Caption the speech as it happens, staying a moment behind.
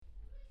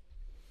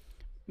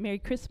Merry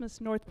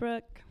Christmas,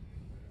 Northbrook.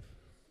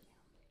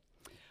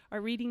 Our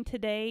reading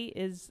today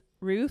is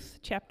Ruth,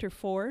 chapter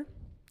 4.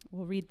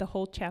 We'll read the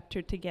whole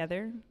chapter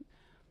together.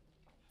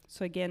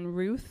 So again,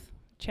 Ruth,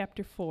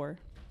 chapter 4.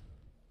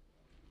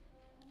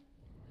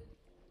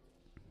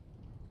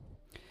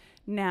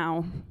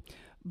 Now,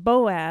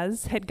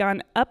 Boaz had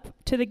gone up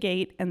to the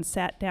gate and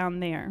sat down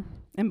there.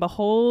 And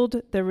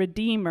behold, the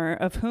Redeemer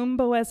of whom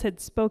Boaz had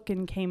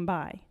spoken came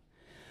by.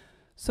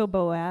 So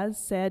Boaz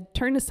said,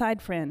 "Turn aside,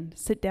 friend,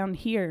 sit down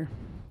here."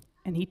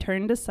 And he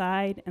turned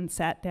aside and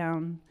sat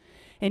down.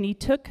 And he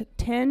took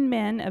 10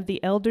 men of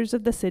the elders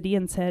of the city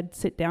and said,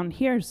 "Sit down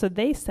here." So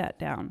they sat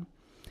down.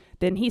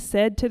 Then he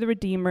said to the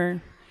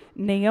Redeemer,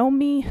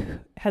 "Naomi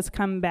has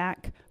come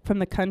back from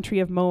the country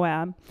of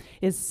Moab,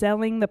 is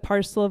selling the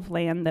parcel of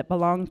land that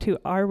belonged to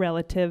our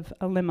relative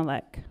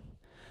Elimelech.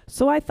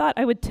 So I thought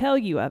I would tell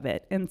you of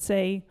it and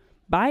say,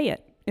 buy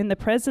it in the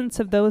presence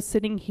of those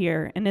sitting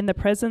here and in the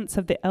presence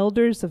of the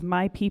elders of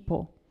my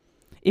people.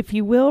 If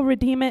you will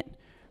redeem it,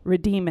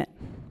 redeem it.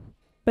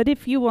 But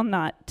if you will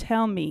not,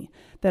 tell me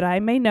that I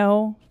may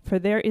know, for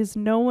there is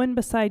no one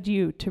beside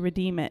you to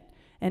redeem it,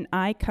 and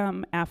I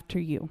come after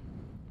you."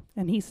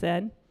 And he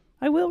said,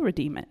 "I will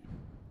redeem it."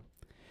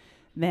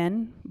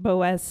 Then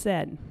Boaz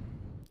said,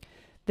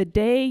 "The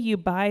day you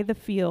buy the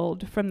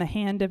field from the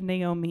hand of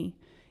Naomi,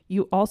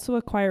 you also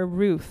acquire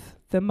Ruth,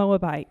 the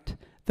Moabite,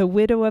 the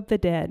widow of the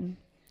dead,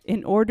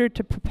 in order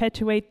to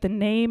perpetuate the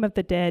name of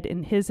the dead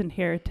in his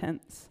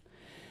inheritance."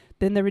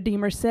 Then the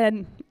Redeemer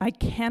said, "I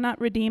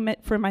cannot redeem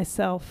it for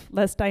myself,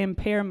 lest I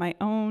impair my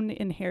own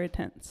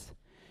inheritance.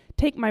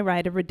 Take my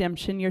right of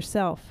redemption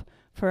yourself,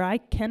 for I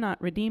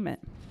cannot redeem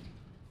it."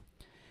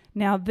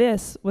 Now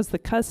this was the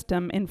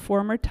custom in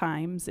former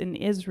times in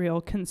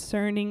Israel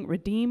concerning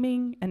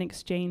redeeming and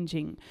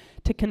exchanging,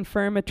 to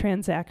confirm a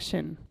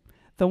transaction.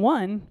 The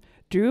one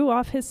drew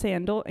off his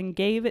sandal and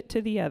gave it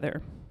to the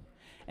other.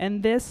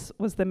 And this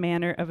was the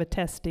manner of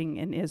attesting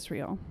in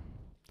Israel.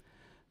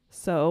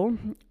 So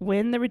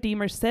when the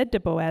Redeemer said to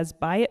Boaz,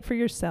 "Buy it for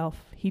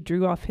yourself," he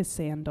drew off his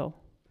sandal.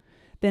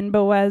 Then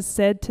Boaz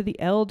said to the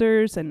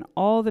elders and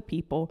all the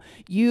people,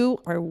 "You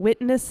are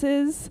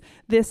witnesses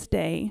this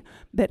day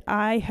that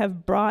I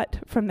have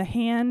brought from the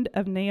hand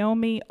of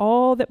Naomi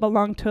all that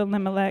belonged to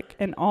Elimelech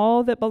and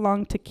all that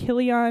belonged to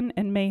Chilion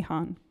and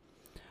Mahlon.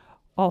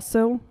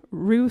 Also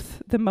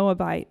Ruth the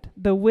Moabite,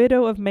 the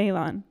widow of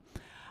Mahlon,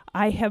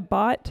 I have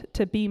bought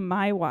to be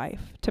my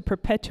wife, to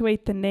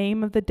perpetuate the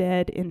name of the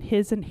dead in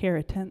his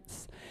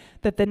inheritance,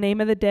 that the name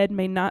of the dead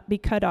may not be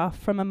cut off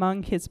from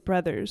among his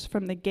brothers,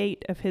 from the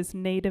gate of his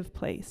native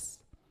place.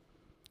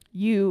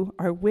 You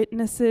are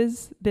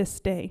witnesses this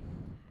day."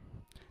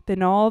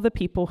 Then all the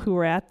people who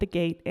were at the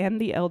gate and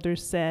the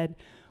elders said,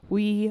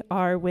 "We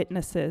are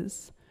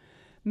witnesses.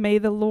 May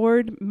the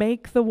Lord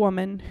make the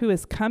woman who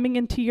is coming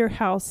into your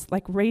house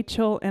like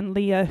Rachel and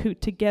Leah, who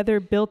together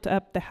built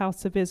up the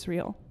house of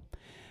Israel.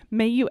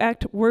 May you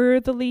act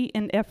worthily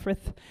in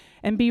Ephrath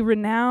and be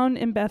renowned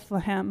in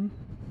Bethlehem.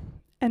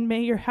 And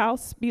may your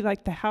house be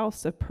like the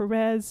house of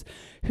Perez,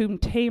 whom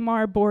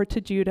Tamar bore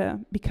to Judah,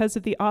 because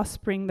of the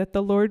offspring that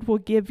the Lord will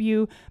give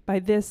you by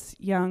this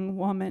young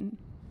woman."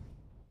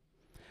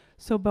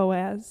 So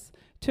Boaz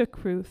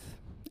took Ruth,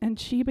 and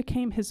she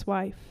became his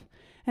wife.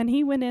 And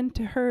he went in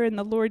to her, and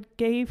the Lord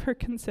gave her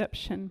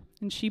conception,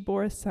 and she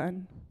bore a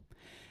son.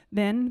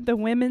 Then the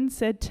women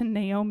said to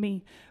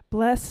Naomi,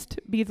 "Blessed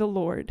be the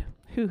Lord,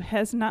 who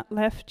has not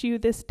left you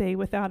this day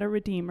without a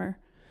redeemer.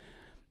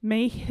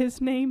 May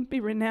his name be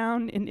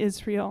renowned in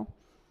Israel.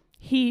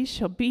 He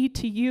shall be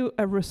to you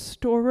a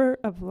restorer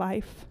of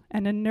life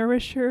and a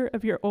nourisher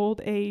of your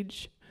old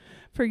age.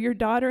 For your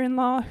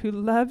daughter-in-law, who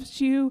loves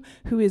you,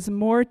 who is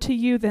more to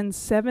you than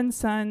 7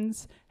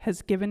 sons,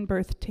 has given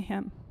birth to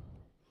him."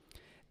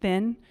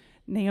 Then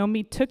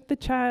Naomi took the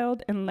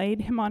child and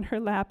laid him on her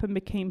lap and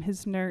became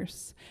his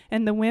nurse.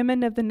 And the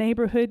women of the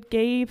neighborhood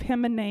gave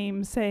him a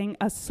name, saying,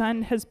 "A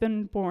son has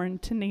been born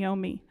to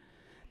Naomi."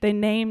 They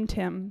named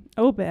him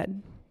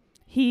Obed.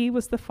 He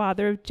was the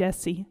father of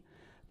Jesse,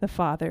 the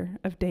father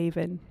of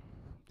David.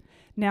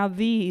 Now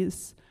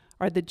these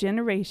are the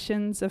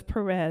generations of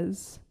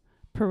Perez.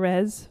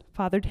 Perez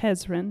fathered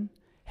Hezron.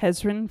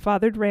 Hezron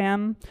fathered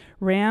Ram.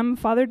 Ram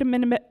fathered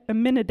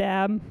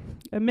Aminadab.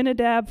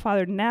 Aminadab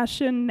fathered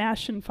Nahshon.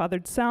 Nahshon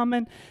fathered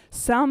Salmon.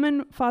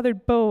 Salmon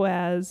fathered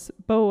Boaz.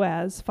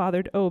 Boaz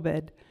fathered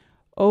Obed.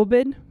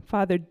 Obed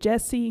fathered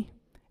Jesse.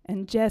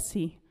 And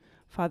Jesse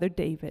fathered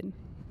David.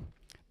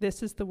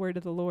 This is the word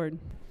of the Lord.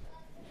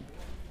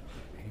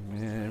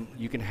 Amen.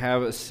 You can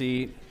have a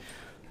seat.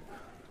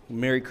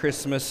 Merry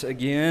Christmas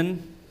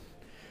again.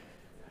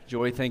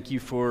 Joy, thank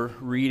you for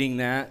reading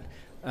that.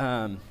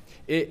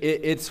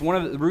 It's one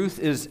of Ruth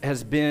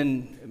has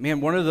been, man,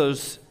 one of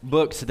those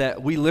books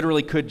that we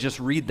literally could just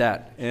read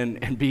that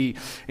and be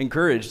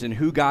encouraged in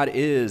who God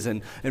is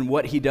and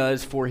what he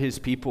does for his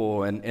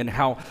people and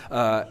how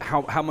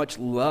much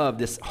love,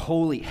 this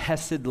holy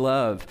Hesed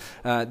love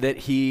that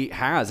he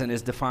has and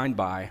is defined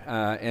by.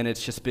 And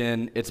it's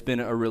been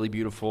a really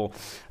beautiful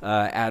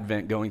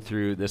Advent going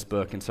through this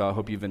book. And so I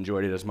hope you've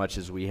enjoyed it as much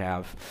as we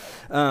have.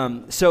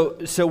 So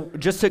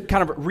just to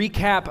kind of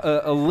recap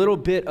a little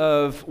bit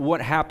of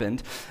what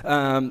happened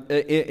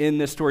in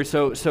this story.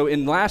 So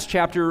in last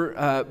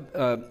chapter,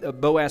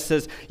 Boaz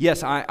says,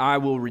 yes, I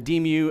will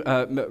redeem you.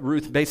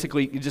 Ruth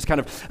basically just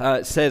kind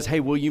of says, hey,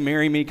 will you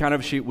marry me? Kind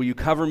of, will you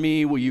cover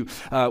me? Will you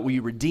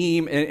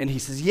redeem? And he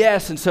says,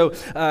 yes. And so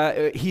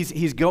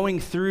he's going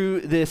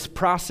through this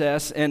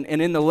process. And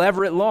in the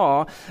Levirate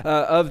law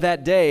of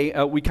that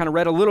day, we kind of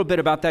read a little bit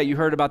about that. You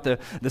heard about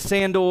the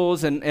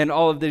sandals and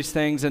all of these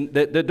things and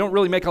that don't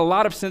really make a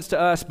lot of sense to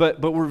us,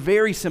 but were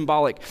very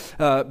symbolic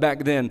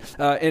back then.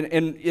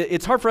 And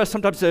it's hard for us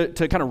sometimes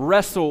to kind of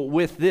wrestle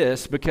with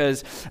this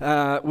because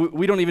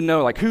we don't even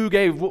know like who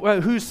gave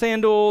whose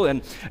sandal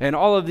and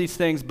all of these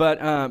things. But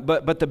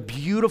the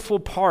beautiful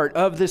part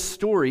of this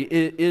story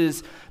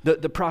is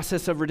the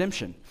process of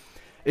redemption.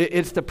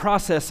 It's the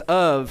process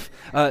of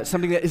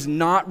something that is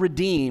not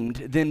redeemed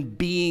then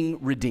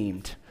being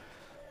redeemed.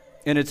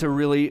 And it's a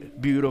really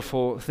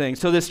beautiful thing.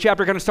 So this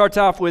chapter kind of starts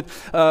off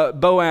with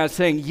Boaz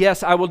saying,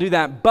 yes, I will do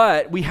that,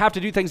 but we have to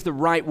do things the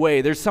right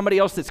way. There's somebody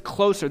else that's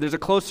closer. There's a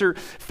closer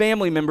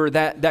family member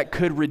that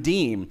could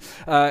redeem.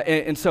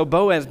 And so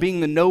Boaz,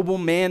 being the noble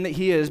man that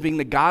he is, being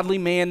the godly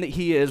man that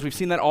he is, we've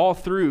seen that all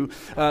through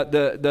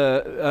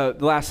the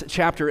last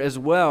chapter as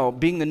well,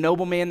 being the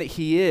noble man that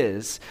he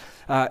is,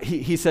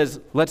 he says,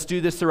 let's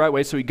do this the right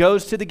way. So he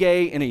goes to the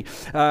gate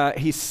and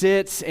he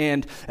sits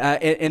and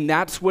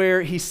that's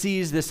where he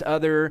sees this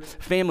other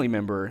family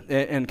member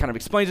and kind of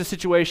explains the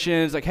situation.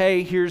 It's like,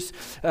 hey, here's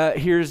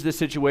the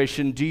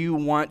situation. Do you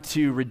want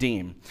to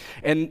redeem?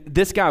 And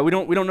this guy, we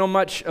don't know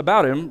much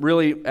about him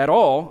really at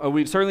all.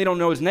 We certainly don't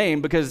know his name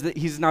because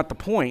he's not the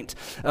point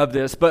of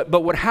this. But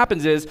what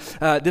happens is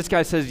this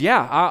guy says,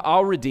 yeah,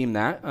 I'll redeem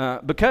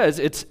that because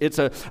it's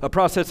a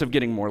process of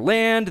getting more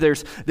land.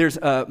 There's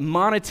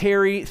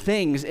monetary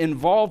things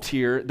involved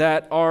here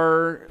that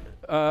are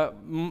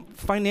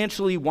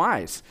financially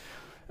wise.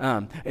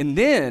 And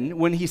then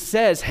when he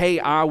says, hey,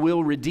 I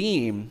will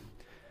redeem,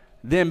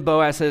 then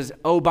Boaz says,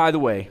 oh, by the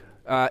way,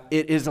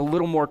 it is a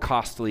little more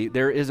costly.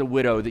 There is a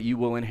widow that you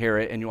will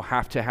inherit, and you'll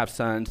have to have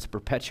sons to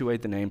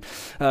perpetuate the name.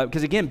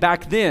 Because again,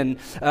 back then,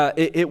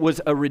 it was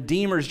a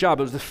redeemer's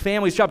job. It was the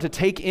family's job to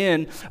take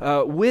in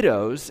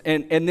widows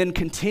and then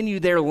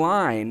continue their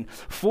line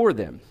for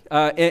them.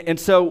 And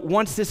so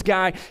once this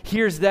guy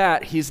hears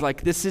that, he's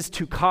like, this is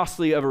too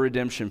costly of a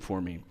redemption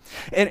for me.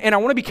 And I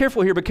want to be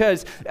careful here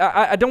because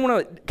I don't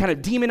want to kind of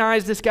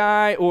demonize this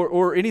guy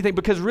or anything,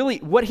 because really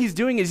what he's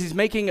doing is he's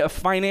making a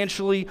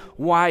financially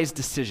wise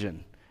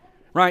decision,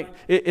 right?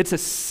 It's a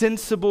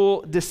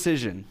sensible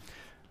decision.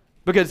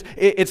 Because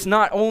it's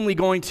not only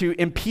going to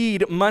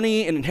impede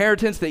money and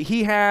inheritance that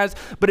he has,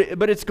 but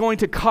it's going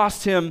to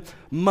cost him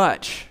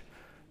much.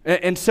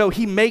 And so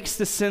he makes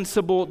the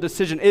sensible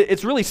decision.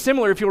 It's really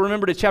similar, if you'll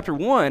remember to chapter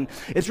 1,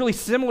 it's really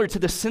similar to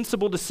the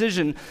sensible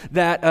decision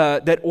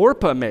that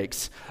Orpah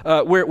makes.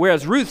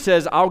 Whereas Ruth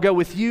says, I'll go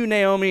with you,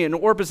 Naomi, and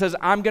Orpah says,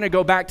 I'm going to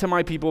go back to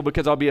my people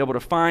because I'll be able to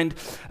find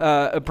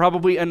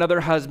probably another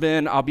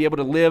husband. I'll be able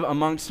to live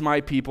amongst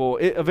my people.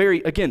 A very,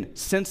 again,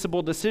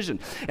 sensible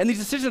decision. And these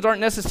decisions aren't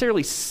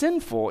necessarily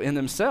sinful in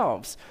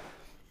themselves,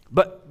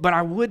 but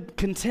I would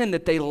contend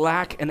that they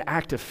lack an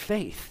act of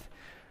faith.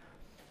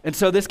 And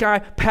so this guy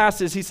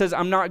passes, he says,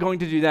 I'm not going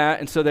to do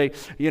that. And so they,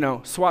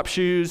 swap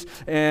shoes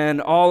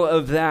and all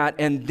of that.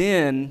 And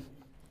then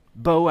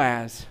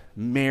Boaz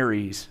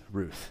marries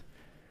Ruth.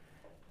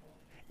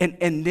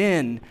 And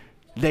then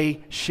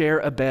they share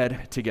a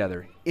bed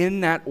together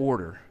in that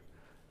order.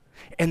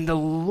 And the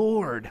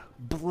Lord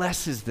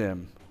blesses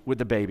them with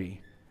the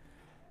baby.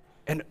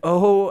 And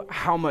oh,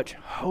 how much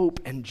hope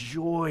and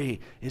joy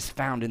is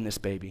found in this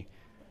baby.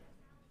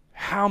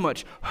 How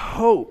much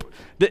hope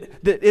that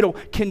it'll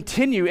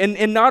continue.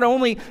 And not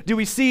only do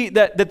we see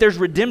that there's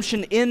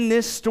redemption in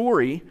this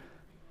story,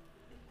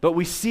 but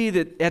we see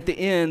that at the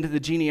end of the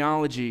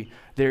genealogy,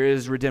 there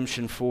is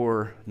redemption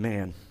for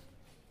man.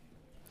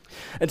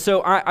 And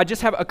so I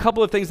just have a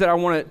couple of things that I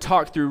want to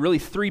talk through, really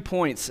 3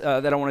 points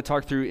that I want to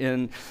talk through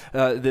in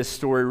this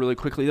story really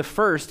quickly. The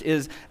first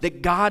is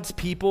that God's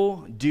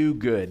people do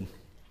good.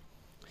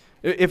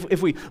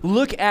 If we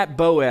look at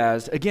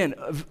Boaz, again,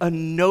 a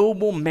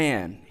noble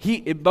man.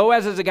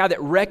 Boaz is a guy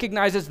that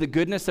recognizes the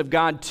goodness of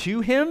God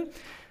to him,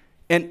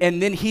 and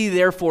then he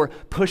therefore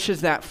pushes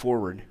that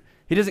forward.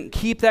 He doesn't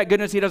keep that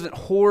goodness. He doesn't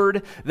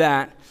hoard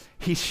that.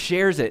 He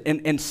shares it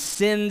and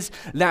sends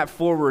that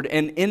forward.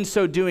 And in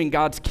so doing,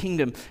 God's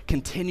kingdom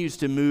continues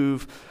to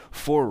move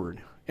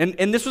forward.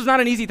 And this was not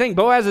an easy thing.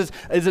 Boaz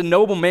is a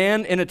noble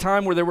man in a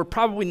time where there were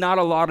probably not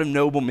a lot of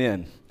noble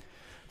men.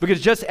 Because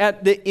just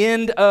at the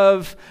end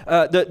of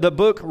the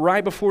book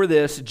right before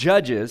this,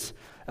 Judges,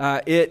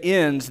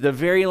 the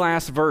very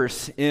last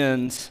verse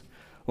ends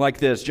like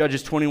this,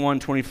 Judges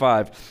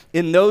 21:25.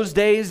 In those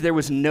days there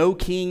was no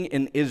king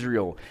in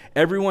Israel.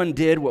 Everyone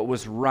did what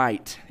was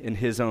right in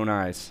his own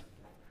eyes.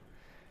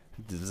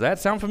 Does that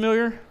sound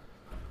familiar?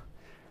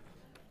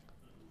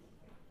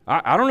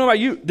 I don't know about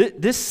you.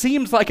 This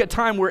seems like a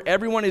time where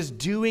everyone is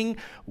doing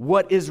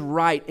what is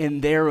right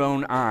in their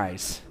own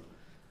eyes.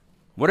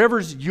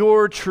 Whatever's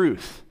your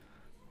truth,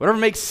 whatever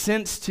makes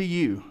sense to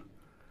you,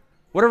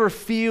 whatever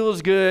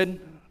feels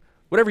good,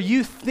 whatever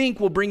you think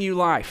will bring you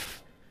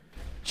life,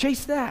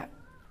 chase that.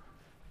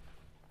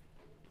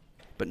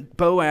 But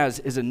Boaz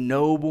is a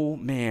noble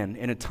man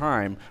in a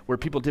time where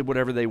people did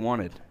whatever they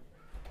wanted.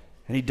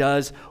 And he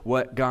does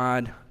what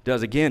God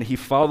does. Again, he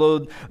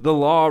followed the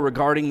law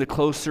regarding the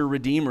closer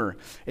redeemer.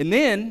 And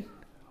then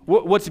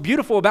what's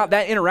beautiful about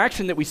that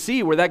interaction that we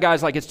see where that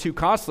guy's like, it's too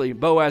costly,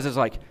 Boaz is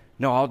like,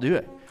 no, I'll do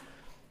it.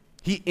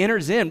 He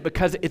enters in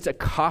because it's a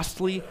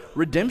costly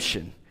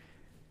redemption.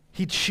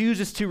 He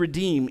chooses to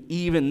redeem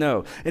even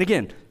though. And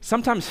again,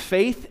 sometimes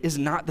faith is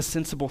not the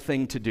sensible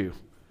thing to do.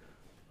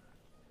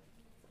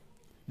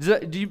 Do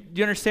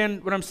you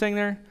understand what I'm saying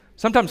there?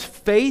 Sometimes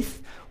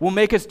faith will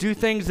make us do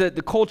things that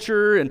the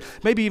culture and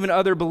maybe even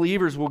other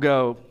believers will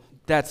go,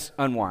 that's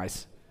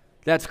unwise.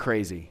 That's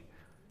crazy.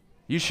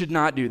 You should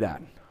not do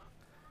that.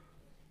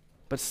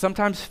 But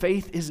sometimes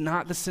faith is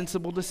not the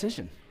sensible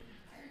decision.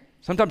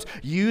 Sometimes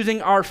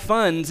using our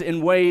funds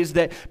in ways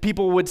that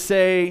people would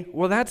say,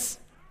 well,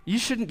 you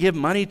shouldn't give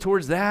money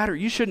towards that, or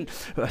you shouldn't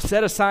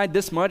set aside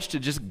this much to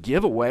just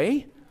give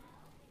away,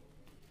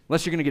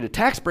 unless you're going to get a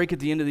tax break at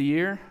the end of the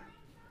year.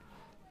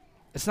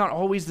 It's not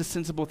always the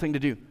sensible thing to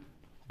do,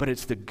 but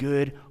it's the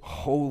good,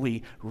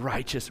 holy,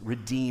 righteous,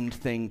 redeemed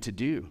thing to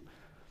do.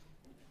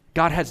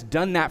 God has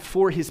done that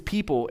for his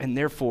people, and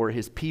therefore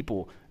his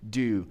people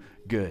do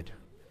good.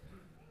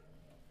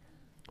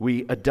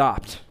 We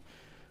adopt.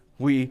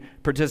 We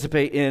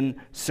participate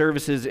in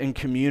services in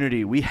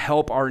community. We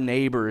help our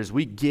neighbors.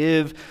 We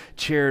give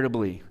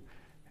charitably.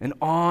 And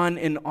on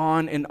and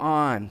on and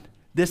on.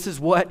 This is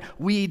what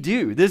we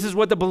do. This is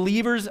what the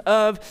believers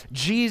of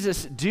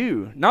Jesus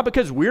do. Not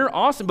because we're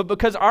awesome, but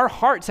because our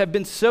hearts have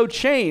been so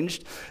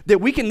changed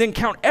that we can then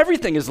count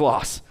everything as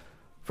loss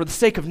for the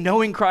sake of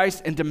knowing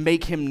Christ and to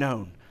make him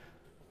known.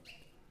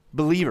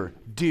 Believer,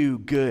 do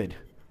good.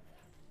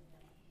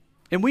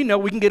 And we know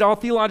we can get all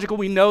theological.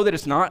 We know that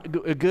it's not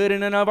good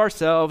in and of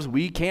ourselves.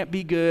 We can't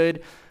be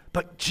good.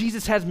 But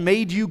Jesus has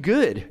made you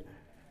good.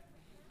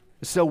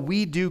 So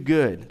we do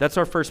good. That's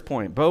our first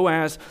point.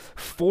 Boaz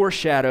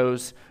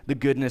foreshadows the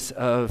goodness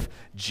of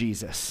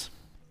Jesus.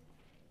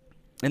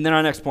 And then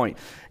our next point,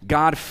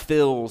 God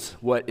fills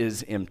what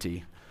is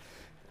empty.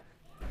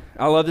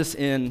 I love this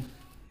in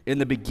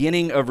the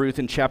beginning of Ruth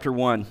in chapter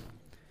 1.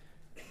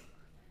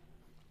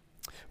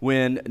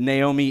 When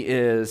Naomi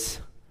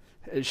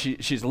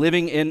she's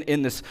living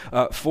in this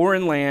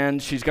foreign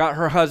land. She's got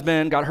her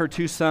husband, got her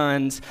 2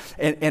 sons,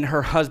 and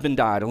her husband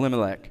died,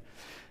 Elimelech.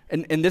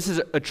 And this is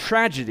a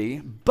tragedy,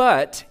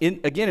 but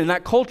in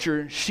that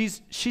culture,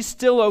 she's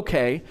still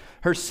okay.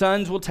 Her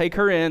sons will take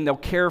her in. They'll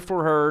care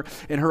for her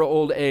in her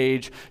old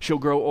age. She'll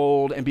grow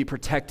old and be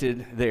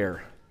protected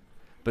there.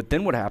 But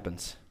then what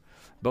happens?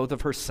 Both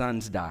of her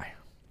sons die.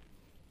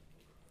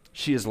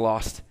 She has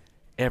lost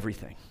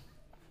everything.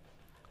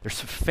 There's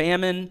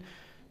famine.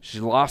 She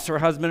lost her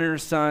husband and her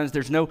sons.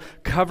 There's no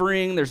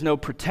covering. There's no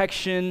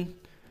protection.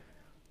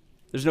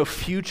 There's no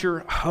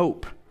future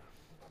hope.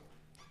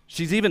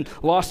 She's even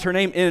lost her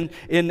name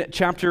in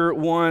chapter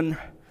 1,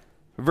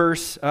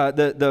 verse,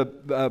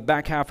 the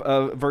back half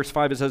of verse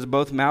 5. It says,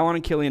 both Mahlon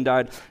and Chilion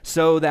died,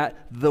 so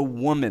that the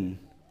woman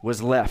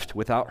was left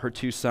without her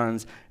 2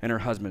 sons and her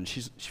husband.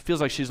 She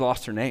feels like she's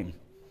lost her name.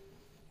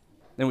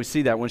 Then we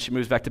see that when she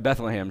moves back to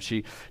Bethlehem.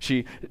 She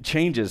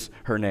changes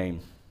her name.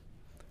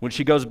 When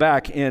she goes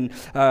back in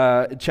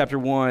chapter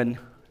 1,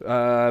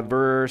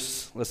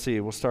 verse, let's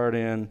see, we'll start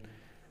in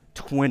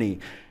 20.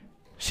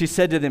 She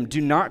said to them,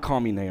 do not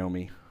call me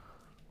Naomi,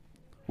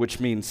 which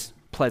means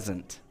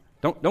pleasant.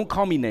 Don't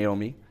call me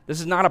Naomi. This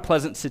is not a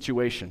pleasant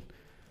situation.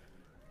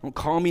 Don't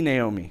call me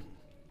Naomi.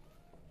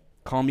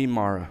 Call me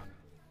Mara.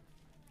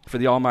 For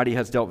the Almighty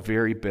has dealt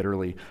very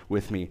bitterly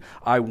with me.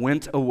 I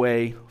went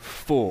away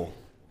full,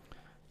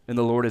 and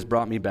the Lord has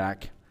brought me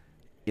back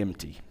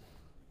empty.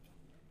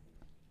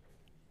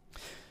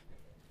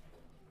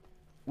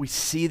 We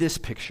see this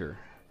picture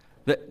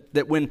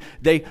that when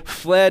they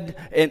fled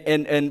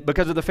and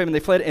because of the famine they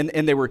fled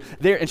and they were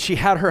there, and she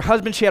had her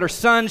husband, she had her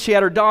son, she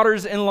had her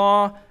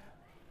daughters-in-law.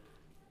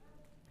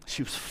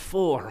 She was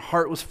full, her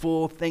heart was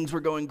full, things were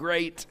going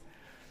great.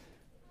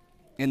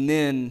 And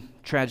then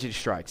tragedy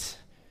strikes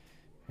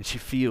and she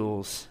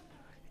feels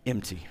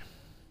empty.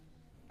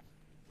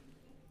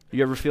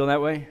 You ever feel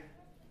that way?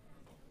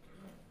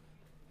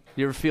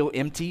 You ever feel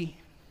empty?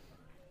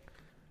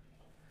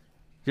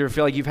 You ever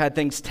feel like you've had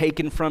things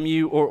taken from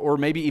you or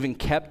maybe even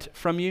kept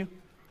from you?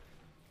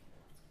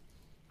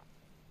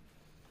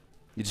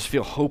 You just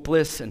feel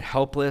hopeless and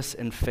helpless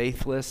and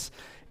faithless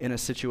in a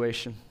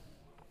situation.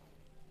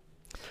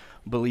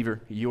 Believer,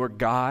 your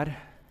God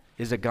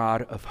is a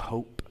God of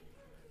hope.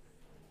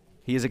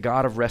 He is a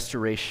God of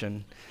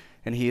restoration,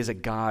 and he is a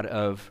God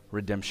of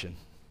redemption.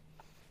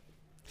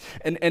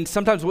 And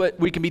sometimes what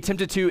we can be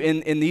tempted to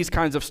in these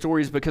kinds of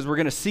stories, because we're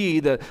going to see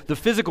the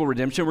physical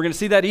redemption, we're going to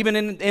see that even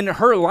in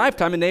her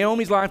lifetime, in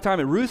Naomi's lifetime,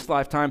 in Ruth's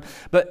lifetime,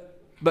 but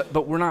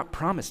we're not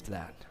promised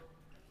that.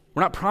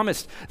 We're not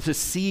promised to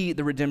see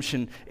the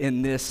redemption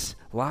in this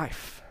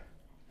life.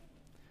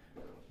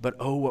 But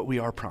oh, what we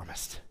are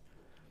promised,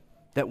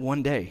 that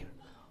one day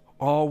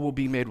all will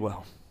be made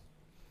well.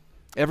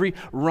 Every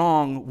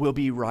wrong will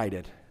be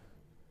righted,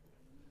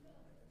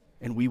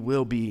 and we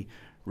will be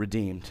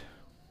redeemed.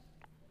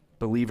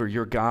 Believer,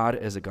 your God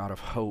is a God of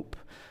hope,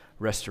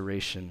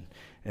 restoration,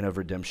 and of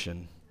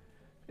redemption.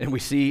 And we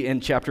see in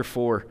chapter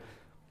 4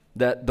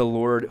 that the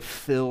Lord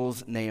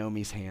fills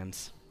Naomi's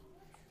hands.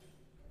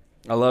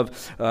 I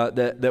love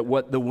that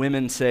what the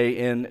women say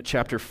in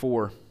chapter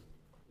 4.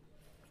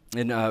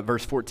 In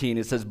verse 14,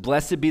 it says,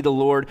 "Blessed be the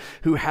Lord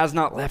who has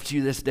not left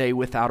you this day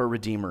without a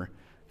redeemer."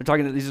 They're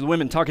talking to these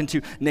women, talking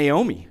to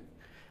Naomi.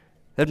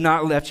 "Have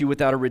not left you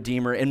without a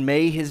redeemer, and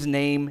may his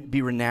name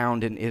be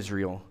renowned in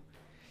Israel.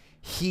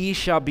 He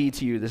shall be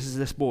to you," this is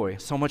this boy,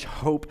 so much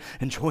hope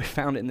and joy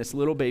found in this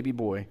little baby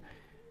boy.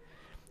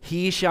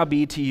 "He shall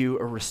be to you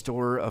a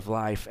restorer of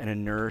life and a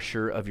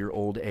nourisher of your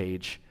old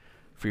age.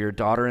 For your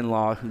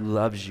daughter-in-law who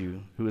loves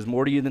you, who is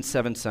more to you than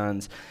 7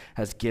 sons,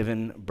 has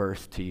given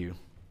birth to you."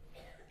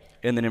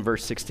 And then in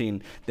verse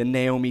 16, "Then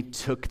Naomi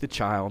took the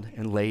child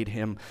and laid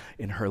him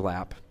in her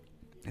lap,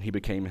 and he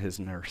became his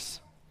nurse."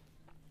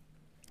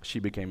 She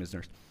became his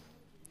nurse.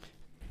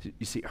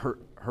 You see,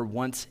 her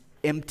once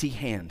empty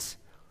hands,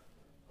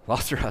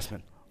 lost her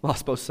husband,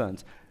 lost both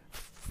sons,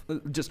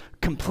 just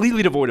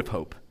completely devoid of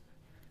hope.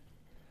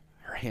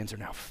 Her hands are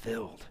now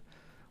filled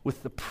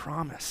with the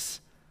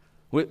promise,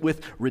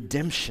 with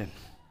redemption.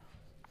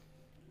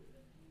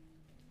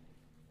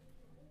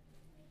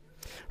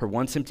 Her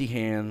once empty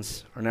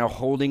hands are now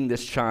holding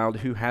this child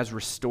who has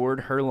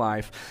restored her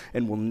life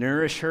and will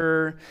nourish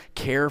her,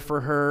 care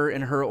for her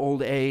in her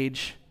old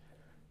age.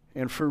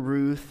 And for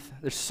Ruth,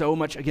 there's so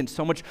much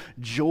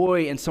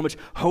joy and so much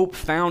hope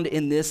found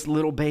in this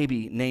little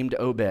baby named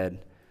Obed,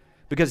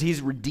 because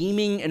he's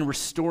redeeming and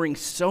restoring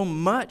so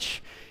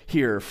much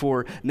here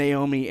for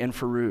Naomi and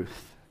for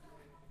Ruth.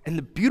 And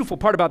the beautiful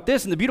part about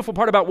this, and the beautiful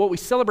part about what we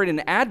celebrate in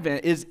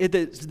Advent, is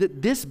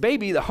that this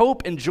baby, the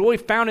hope and joy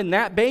found in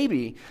that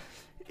baby,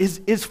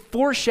 is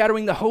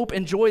foreshadowing the hope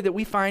and joy that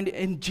we find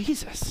in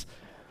Jesus.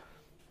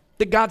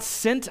 That God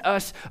sent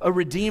us a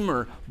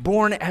Redeemer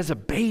born as a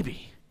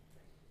baby,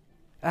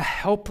 a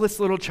helpless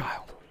little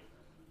child.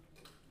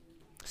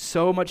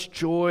 So much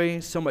joy,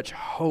 so much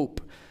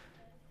hope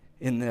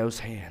in those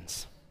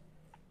hands.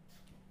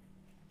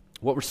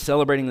 What we're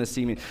celebrating this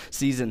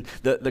season,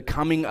 the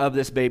coming of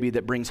this baby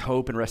that brings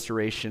hope and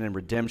restoration and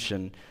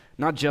redemption,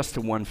 not just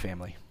to one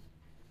family,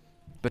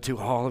 but to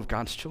all of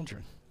God's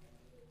children.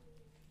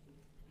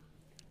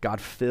 God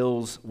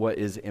fills what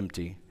is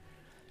empty.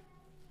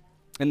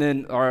 And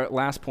then our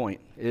last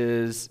point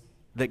is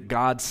that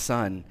God's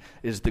Son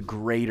is the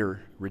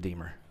greater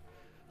Redeemer.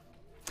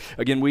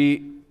 Again,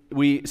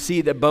 we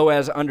see that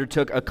Boaz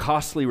undertook a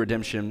costly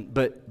redemption,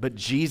 but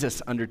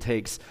Jesus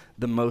undertakes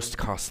the most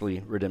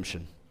costly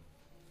redemption.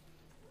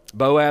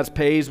 Boaz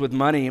pays with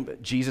money,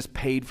 but Jesus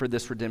paid for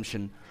this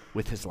redemption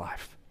with his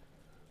life.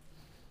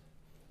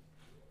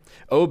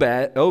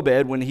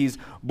 Obed, when he's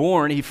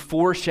born, he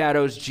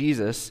foreshadows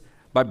Jesus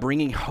by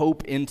bringing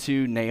hope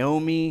into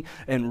Naomi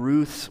and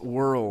Ruth's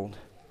world.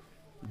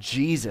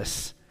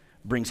 Jesus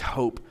brings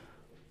hope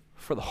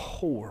for the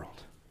whole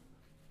world.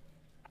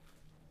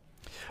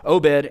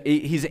 Obed,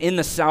 he's in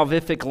the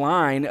salvific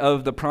line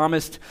of the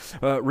promised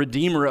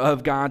Redeemer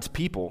of God's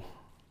people.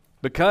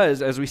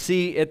 Because, as we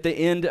see at the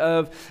end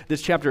of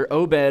this chapter,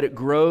 Obed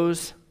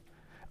grows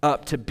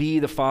up to be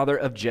the father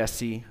of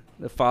Jesse,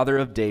 the father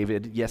of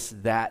David. Yes,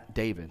 that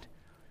David.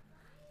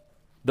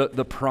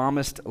 The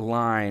promised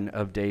line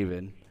of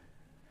David.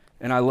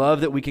 And I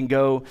love that we can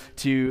go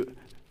to,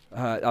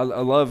 I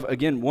love,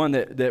 again, one,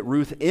 that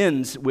Ruth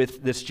ends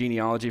with this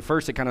genealogy.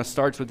 First, it kind of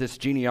starts with this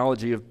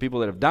genealogy of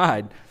people that have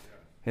died,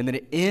 and then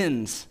it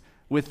ends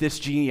with this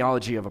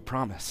genealogy of a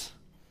promise.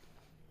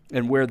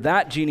 And where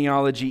that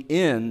genealogy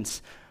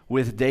ends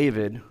with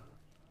David,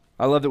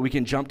 I love that we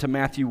can jump to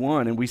Matthew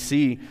 1, and we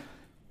see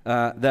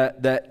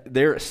that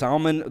there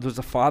Salmon was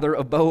the father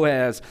of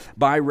Boaz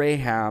by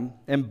Rahab,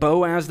 and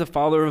Boaz the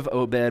father of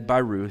Obed by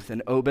Ruth,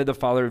 and Obed the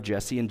father of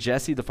Jesse, and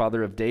Jesse the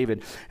father of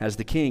David as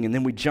the king. And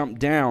then we jump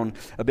down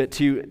a bit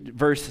to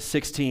verse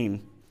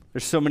 16.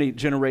 There's so many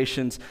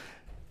generations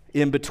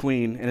in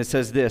between, and it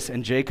says this,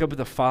 "And Jacob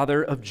the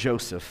father of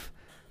Joseph,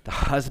 the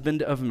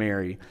husband of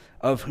Mary,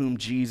 of whom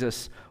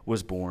Jesus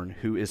was born,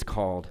 who is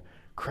called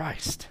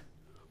Christ."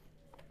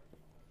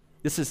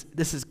 This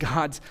is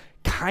God's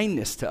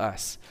kindness to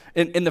us.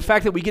 And the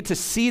fact that we get to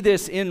see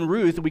this in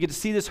Ruth, we get to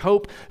see this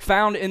hope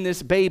found in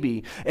this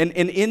baby. And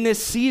in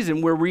this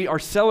season where we are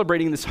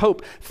celebrating this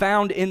hope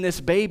found in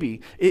this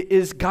baby, it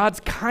is God's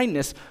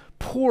kindness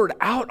poured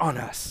out on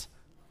us.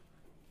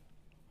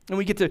 And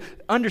we get to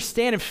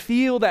understand and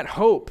feel that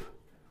hope.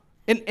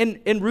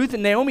 And Ruth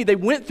and Naomi, they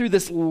went through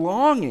this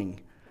longing.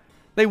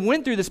 They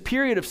went through this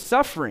period of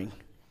suffering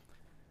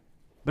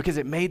because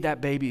it made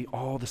that baby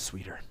all the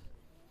sweeter.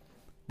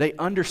 They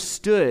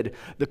understood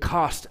the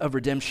cost of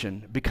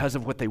redemption because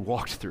of what they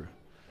walked through.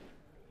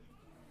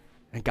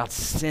 And God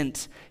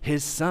sent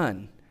his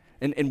son.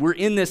 And we're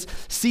in this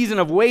season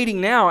of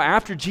waiting now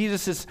after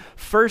Jesus'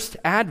 first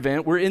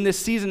advent. We're in this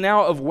season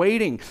now of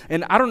waiting.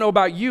 And I don't know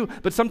about you,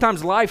 but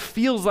sometimes life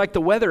feels like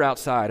the weather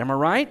outside. Am I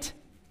right?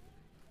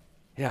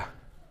 Yeah.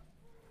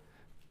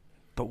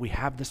 But we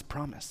have this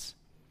promise.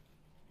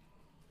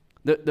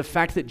 The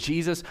fact that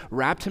Jesus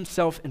wrapped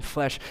himself in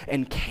flesh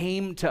and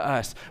came to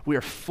us, we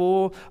are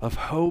full of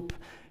hope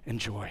and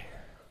joy.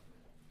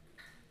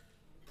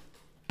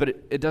 But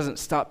it doesn't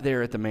stop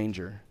there at the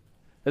manger.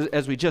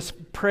 As we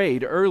just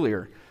prayed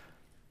earlier,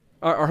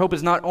 our hope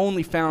is not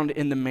only found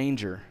in the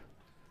manger,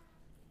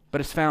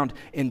 but it's found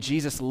in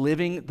Jesus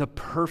living the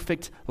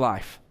perfect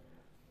life.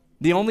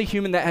 The only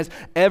human that has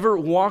ever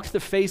walked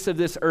the face of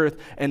this earth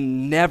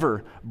and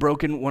never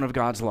broken one of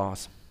God's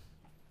laws.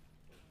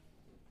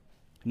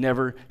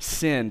 Never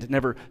sinned,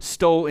 never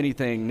stole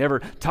anything, never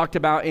talked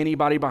about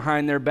anybody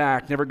behind their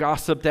back, never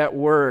gossiped at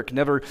work,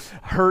 never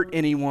hurt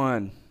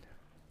anyone.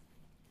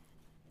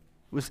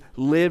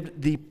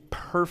 Lived the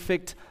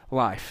perfect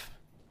life.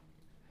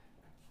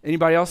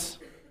 Anybody else?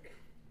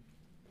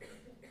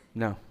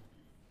 No.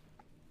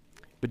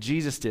 But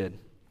Jesus did.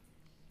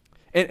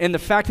 And the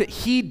fact that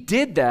he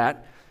did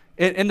that,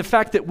 and the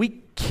fact that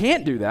we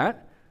can't do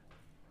that,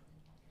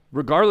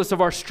 regardless of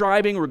our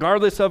striving,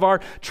 regardless of our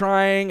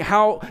trying,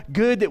 how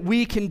good that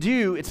we can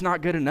do, it's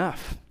not good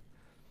enough.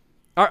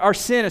 Our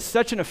sin is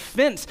such an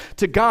offense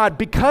to God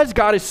because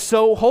God is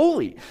so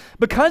holy,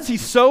 because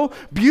he's so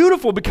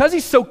beautiful, because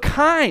he's so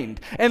kind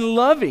and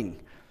loving,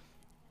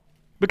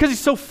 because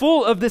he's so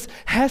full of this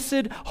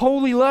hesed,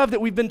 holy love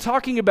that we've been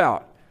talking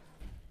about.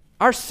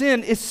 Our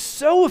sin is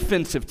so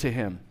offensive to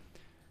him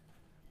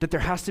that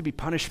there has to be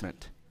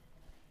punishment.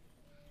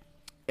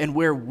 And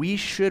where we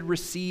should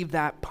receive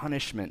that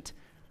punishment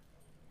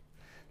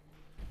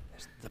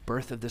is the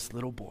birth of this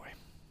little boy,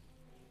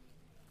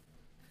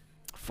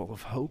 full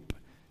of hope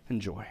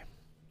and joy.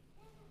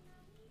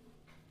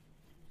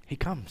 He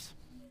comes.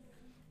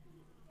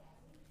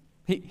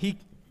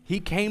 He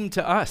came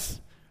to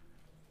us.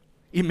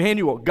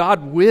 Emmanuel,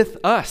 God with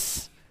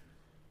us.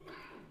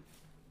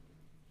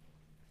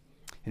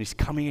 And he's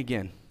coming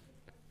again.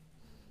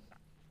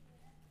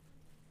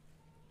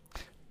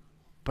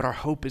 But our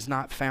hope is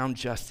not found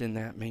just in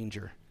that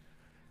manger.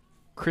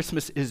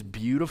 Christmas is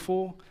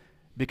beautiful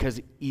because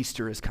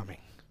Easter is coming.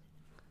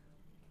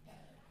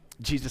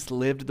 Jesus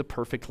lived the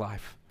perfect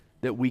life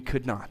that we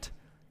could not.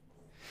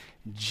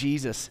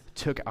 Jesus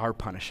took our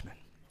punishment.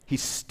 He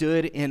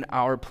stood in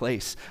our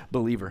place,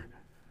 believer.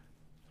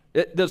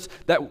 Those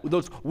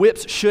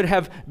whips should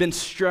have been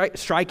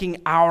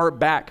striking our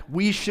back.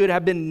 We should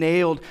have been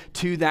nailed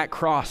to that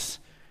cross.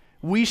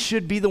 We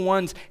should be the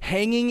ones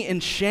hanging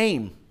in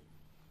shame,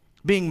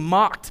 being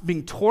mocked,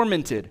 being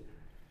tormented,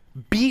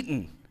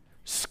 beaten,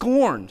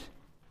 scorned.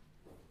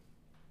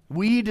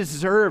 We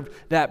deserved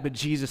that, but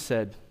Jesus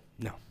said,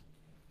 no,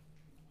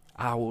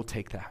 I will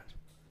take that.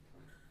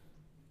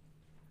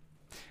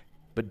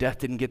 But death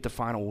didn't get the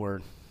final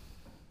word.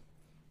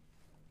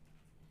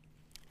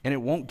 And it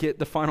won't get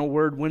the final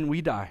word when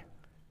we die.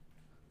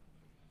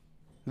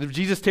 If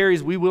Jesus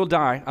tarries, we will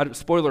die.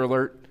 Spoiler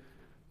alert.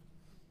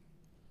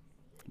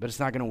 But it's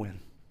not going to win.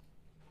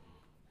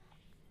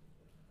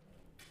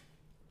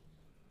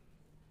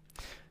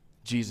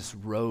 Jesus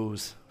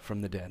rose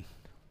from the dead.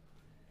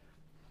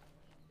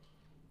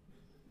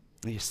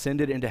 He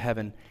ascended into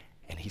heaven,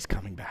 and he's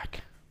coming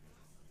back.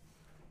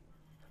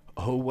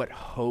 Oh, what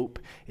hope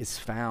is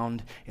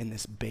found in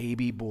this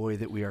baby boy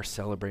that we are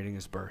celebrating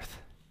his birth.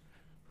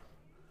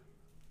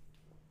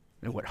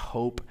 And what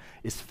hope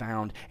is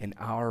found in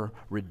our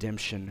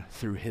redemption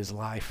through his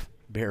life,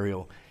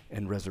 burial,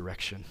 and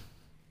resurrection.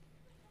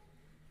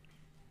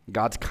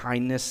 God's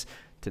kindness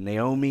to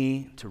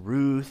Naomi, to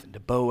Ruth,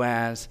 to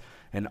Boaz,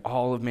 and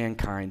all of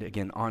mankind,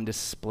 again, on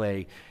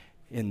display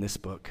in this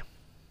book.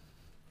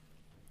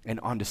 And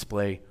on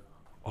display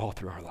all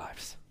through our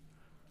lives.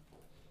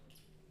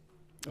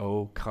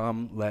 Oh,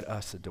 come, let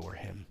us adore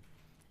him,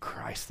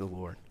 Christ the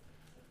Lord.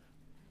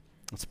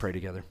 Let's pray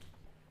together.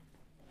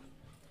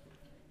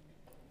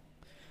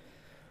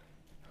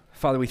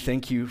 Father, we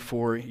thank you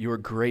for your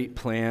great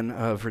plan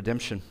of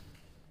redemption.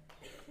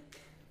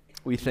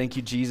 We thank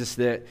you, Jesus,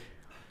 that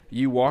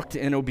you walked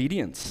in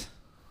obedience,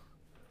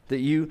 that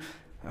you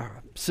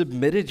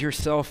submitted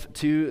yourself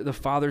to the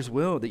Father's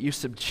will, that you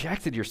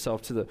subjected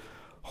yourself to the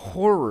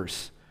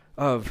horrors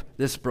of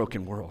this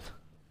broken world,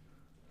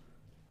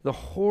 the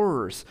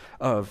horrors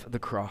of the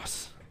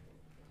cross.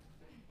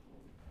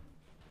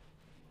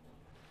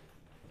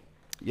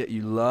 Yet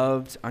you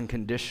loved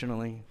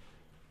unconditionally.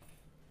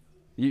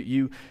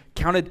 You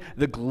counted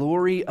the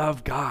glory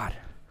of God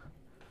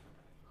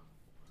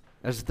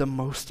as the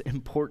most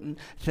important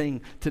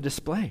thing to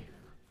display.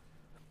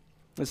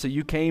 And so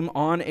you came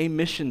on a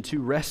mission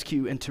to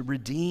rescue and to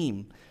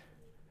redeem.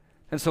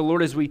 And so,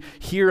 Lord, as we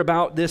hear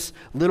about this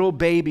little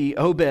baby,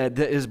 Obed,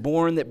 that is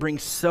born, that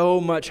brings so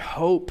much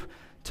hope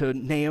to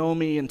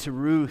Naomi and to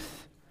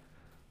Ruth,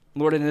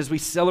 Lord, and as we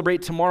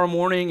celebrate tomorrow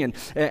morning and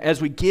as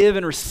we give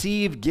and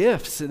receive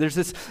gifts, there's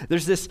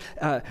this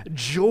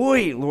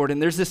joy, Lord,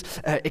 and there's this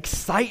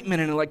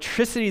excitement and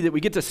electricity that we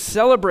get to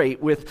celebrate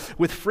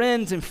with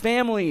friends and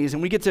families,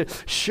 and we get to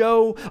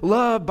show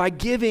love by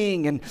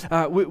giving, and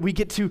we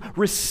get to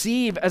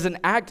receive as an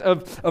act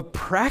of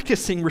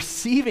practicing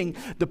receiving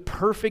the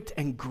perfect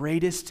and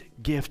greatest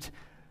gift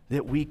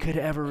that we could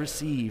ever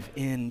receive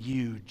in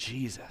you,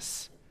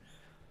 Jesus.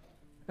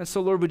 And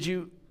so, Lord, would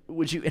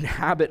you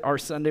inhabit our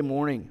Sunday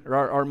morning or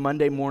our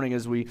Monday morning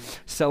as we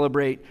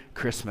celebrate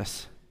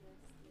Christmas?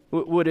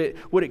 Would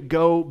it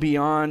go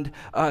beyond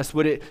us?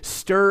 Would it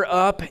stir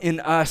up in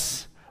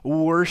us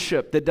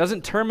worship that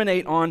doesn't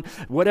terminate on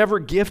whatever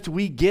gift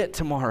we get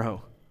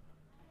tomorrow,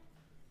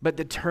 but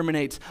that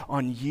terminates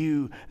on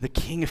you, the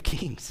King of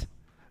Kings,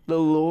 the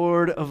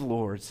Lord of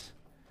Lords,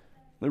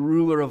 the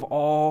ruler of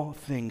all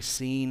things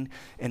seen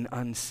and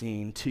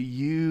unseen? To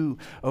you,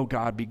 O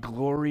God, be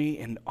glory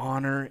and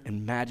honor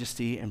and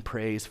majesty and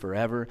praise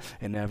forever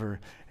and ever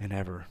and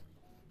ever.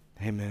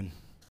 Amen.